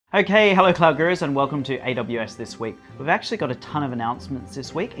Okay, hello Cloud Gurus and welcome to AWS This Week. We've actually got a ton of announcements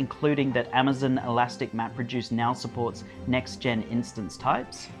this week, including that Amazon Elastic MapReduce now supports next-gen instance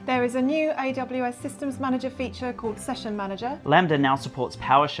types. There is a new AWS Systems Manager feature called Session Manager. Lambda now supports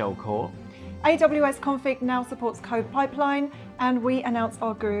PowerShell core. AWS Config now supports Code Pipeline, and we announce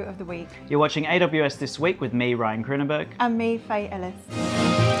our Guru of the Week. You're watching AWS This Week with me, Ryan Kroonenberg. And me, Faye Ellis.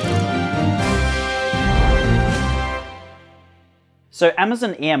 So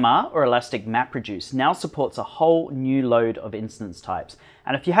Amazon EMR, or Elastic MapReduce, now supports a whole new load of instance types.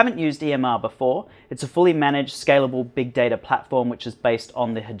 And if you haven't used EMR before, it's a fully managed, scalable big data platform which is based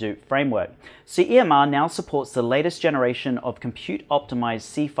on the Hadoop framework. So EMR now supports the latest generation of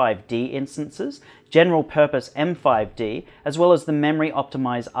compute-optimized C5D instances, general-purpose M5D, as well as the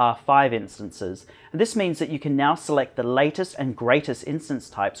memory-optimized R5 instances. And this means that you can now select the latest and greatest instance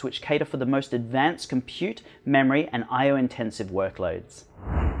types which cater for the most advanced compute, memory, and I/O-intensive workloads.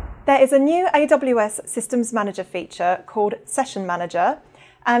 There is a new AWS Systems Manager feature called Session Manager,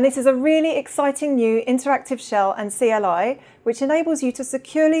 and this is a really exciting new interactive shell and CLI which enables you to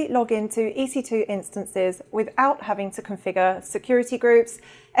securely log into EC2 instances without having to configure security groups,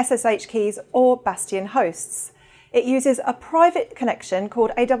 SSH keys, or Bastion hosts. It uses a private connection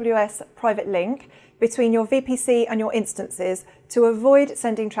called AWS Private Link between your VPC and your instances to avoid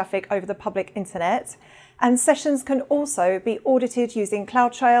sending traffic over the public internet. And sessions can also be audited using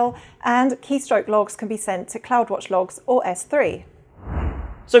CloudTrail, and keystroke logs can be sent to CloudWatch logs or S3.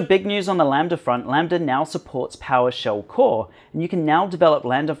 So big news on the Lambda front, Lambda now supports PowerShell core, and you can now develop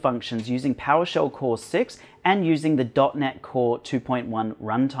Lambda functions using PowerShell Core 6 and using the .NET Core 2.1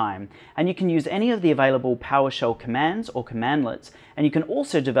 runtime. And you can use any of the available PowerShell commands or commandlets, and you can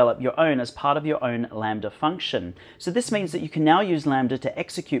also develop your own as part of your own Lambda function. So this means that you can now use Lambda to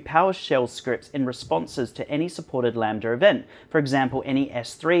execute PowerShell scripts in responses to any supported Lambda event. For example, any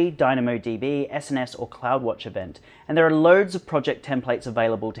S3, DynamoDB, SNS, or CloudWatch event. And there are loads of project templates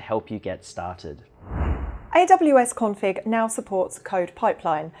available to help you get started. AWS Config now supports Code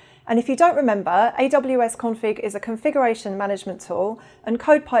Pipeline. And if you don't remember, AWS Config is a configuration management tool, and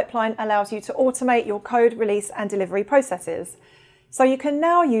Code Pipeline allows you to automate your code release and delivery processes. So you can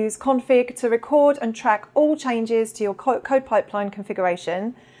now use Config to record and track all changes to your Code Pipeline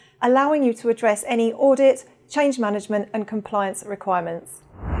configuration, allowing you to address any audit, change management, and compliance requirements.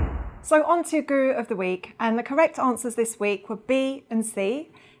 So on to Guru of the Week, and the correct answers this week were B and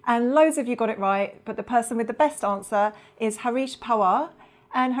C, and loads of you got it right, but the person with the best answer is Harish Pawar.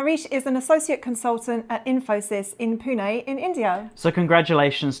 And Harish is an associate consultant at Infosys in Pune in India. So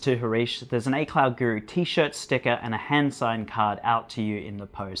congratulations to Harish. There's an A Cloud Guru t-shirt, sticker, and a hand-signed card out to you in the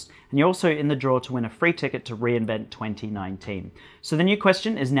post. And you're also in the draw to win a free ticket to reInvent 2019. So the new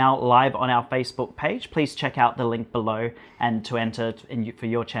question is now live on our Facebook page. Please check out the link below and to enter for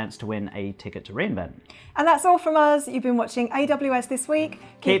your chance to win a ticket to reInvent. And that's all from us. You've been watching AWS This Week.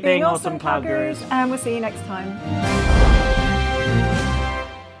 Keep being awesome, Cloud Gurus. And we'll see you next time.